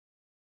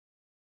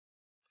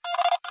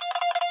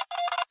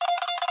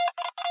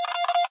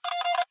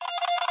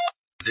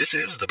This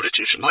is the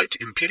British Light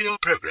Imperial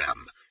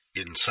Program,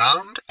 in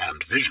sound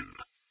and vision.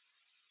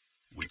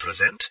 We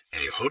present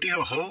a Hodi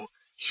O'Ho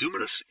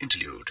humorous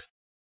interlude.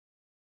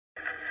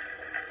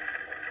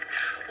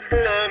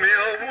 Blow me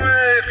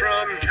away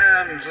from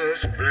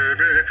Kansas,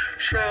 baby,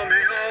 show me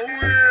a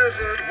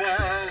wizard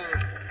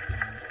world.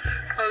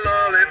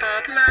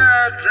 Lollipop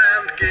lads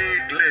and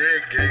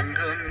giggly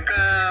gingham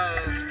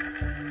girls,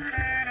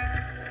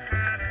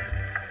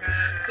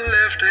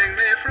 lifting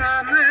me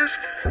from this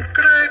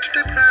great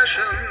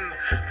depression,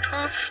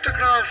 tossed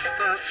across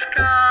the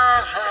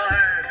sky,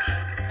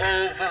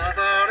 over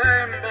the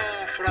rainbow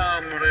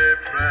from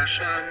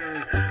repression,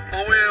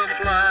 we'll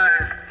fly,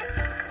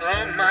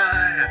 oh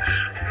my,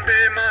 be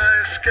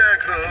my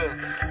scarecrow,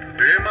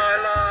 be my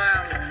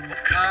lion,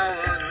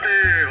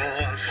 cowardly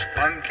or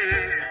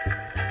spunky.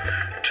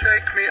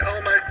 Take me,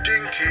 oh my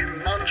dinky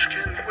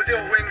munchkin, with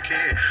your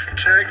winky.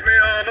 Take me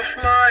on a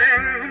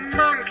flying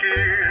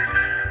monkey.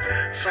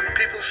 Some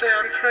people say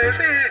I'm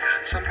crazy,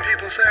 some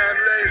people say I'm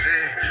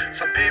lazy,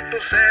 some people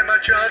say my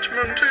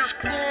judgment is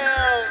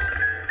poor.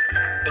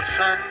 But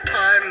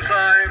sometimes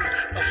I'm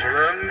a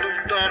friend of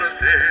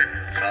Dorothy,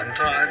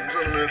 sometimes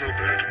a little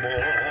bit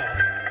more.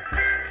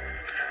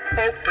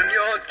 Open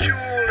your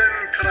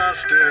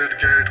jewel-encrusted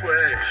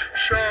gateway,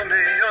 show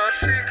me your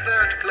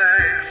secret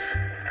place.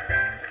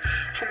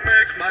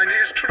 Make my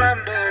knees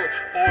tremble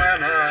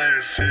when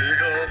I see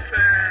your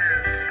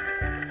face.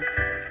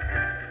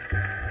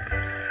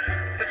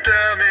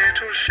 Dare me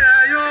to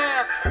share your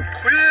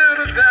queer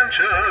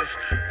adventures.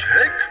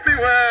 Take me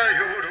where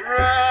you'd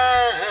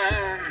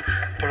roam.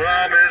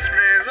 Promise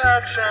me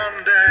that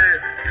someday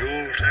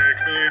you'll take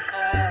me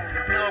home.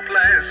 No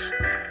place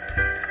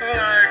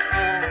like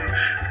home.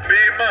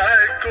 Be my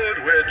good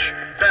witch,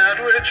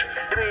 bad witch,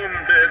 broom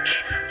bitch,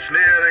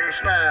 sneering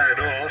snide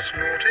or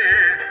snooty.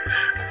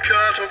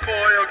 Curt or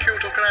coy or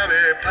cute or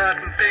crabby,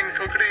 pattern pink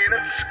or green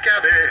and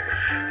scabby.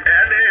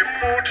 Any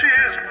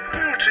booty's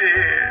booty.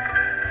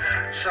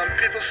 Some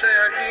people say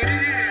I'm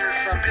needy,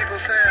 some people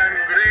say I'm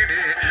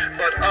greedy,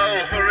 but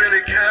oh, who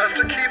really cares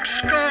to keep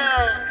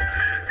score?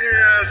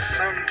 Yes,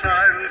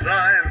 sometimes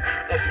I'm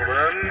a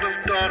friend of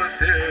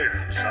Dorothy,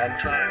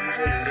 sometimes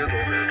a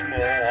little bit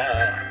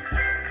more.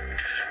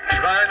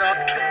 Try not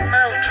to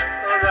melt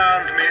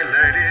around me,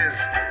 ladies.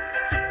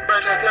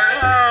 Better play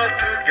hard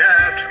to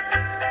get.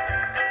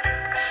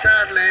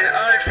 Sadly,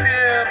 I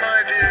fear, my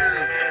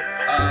dears,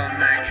 I'll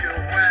make you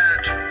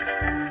wet.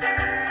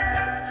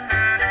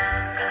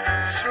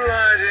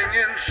 Sliding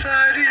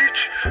inside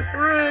each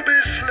ruby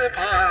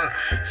slipper,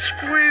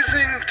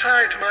 squeezing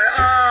tight my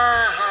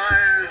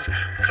eyes,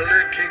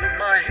 clicking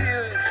my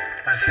heels,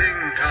 I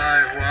think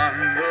I've won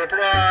the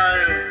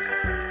prize.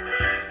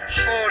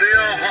 Hodi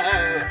O'Ho,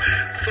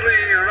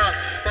 3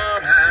 rough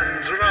farm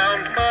hands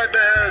round my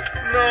bed,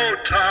 no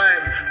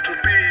time to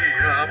be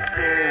a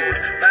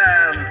prude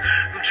man.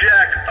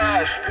 Jack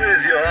off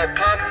with your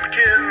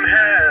pumpkin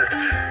head,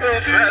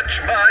 fetch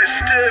my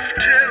stiff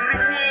tin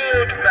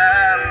wood,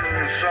 man.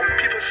 Some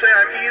people say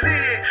I'm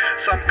easy,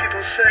 some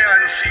people say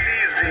I'm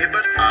sleazy,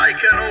 but I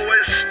can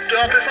always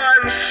stop if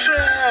I'm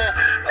sore.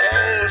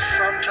 Oh,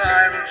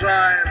 sometimes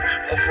I'm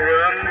a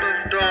friend of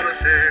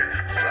Dorothy,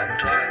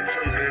 sometimes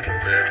a little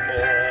bit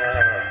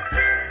more.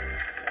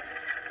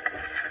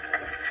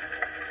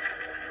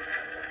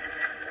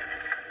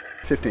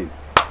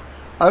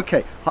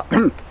 Okay.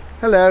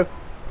 Hello.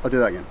 I'll do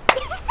that again.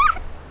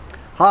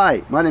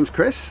 Hi, my name's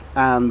Chris,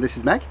 and this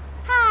is Meg.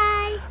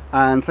 Hi.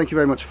 And thank you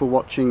very much for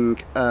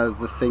watching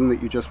the thing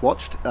that you just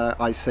watched.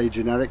 I say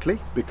generically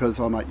because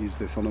I might use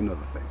this on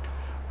another thing.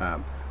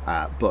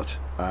 But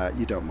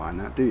you don't mind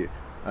that, do you?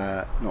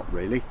 Not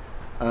really.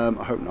 I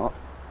hope not.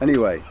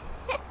 Anyway,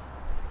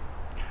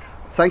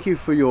 thank you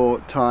for your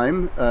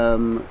time,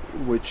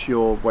 which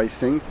you're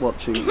wasting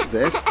watching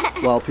this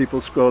while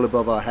people scroll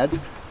above our heads.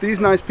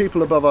 These nice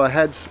people above our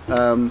heads,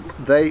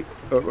 they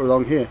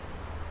along here,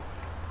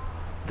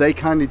 they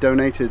kindly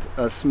donated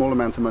a small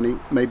amount of money,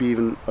 maybe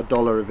even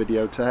 $1 a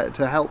video,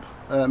 to help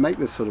make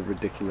this sort of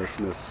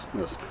ridiculousness.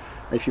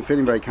 If you're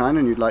feeling very kind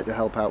and you'd like to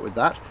help out with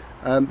that,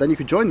 then you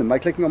could join them by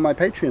clicking on my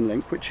Patreon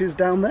link, which is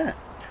down there.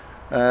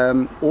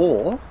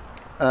 Or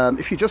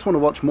if you just want to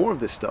watch more of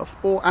this stuff,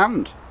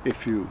 and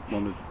if you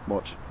want to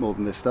watch more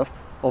than this stuff,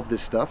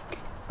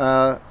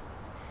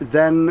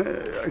 then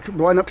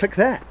why not click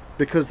there?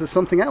 Because there's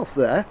something else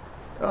there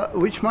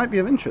which might be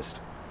of interest.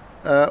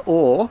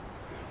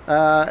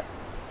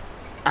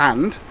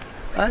 And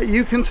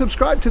you can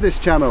subscribe to this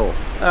channel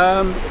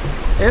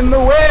in the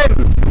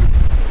wind,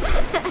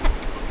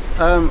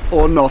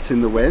 or not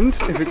in the wind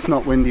if it's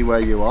not windy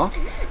where you are.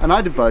 And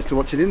I'd advise to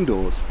watch it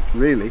indoors,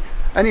 really.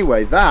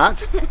 Anyway, the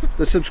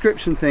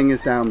subscription thing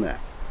is down there.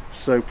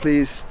 So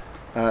please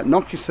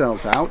knock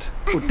yourselves out,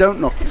 or don't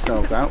knock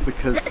yourselves out,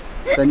 because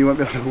then you won't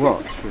be able to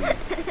watch.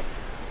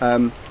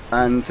 Really.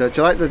 And do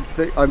you like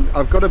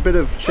I've got a bit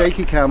of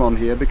shaky cam on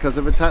here because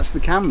I've attached the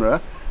camera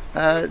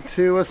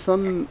to a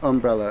sun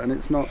umbrella and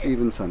it's not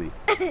even sunny.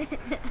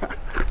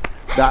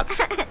 That's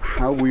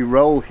how we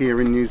roll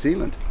here in New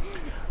Zealand.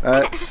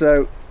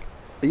 So,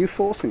 are you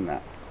forcing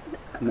that?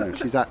 No,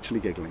 she's actually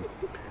giggling.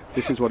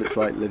 This is what it's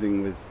like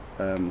living with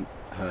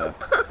her.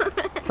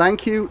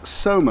 Thank you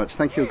so much.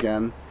 Thank you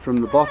again from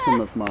the bottom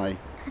of my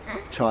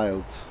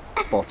child's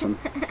bottom.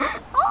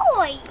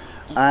 Oi!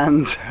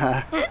 And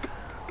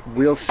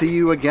we'll see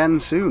you again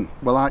soon.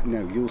 Well,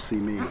 no, you'll see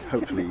me.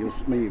 Hopefully, you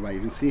might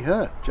even see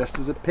her, just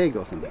as a pig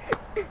or something.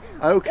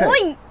 Okay.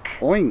 Oink!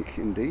 Oink,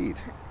 indeed.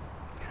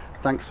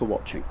 Thanks for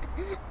watching.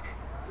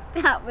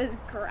 That was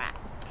crap.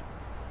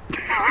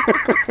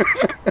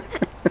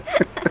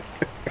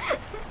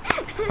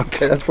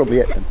 Okay, that's probably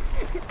it then.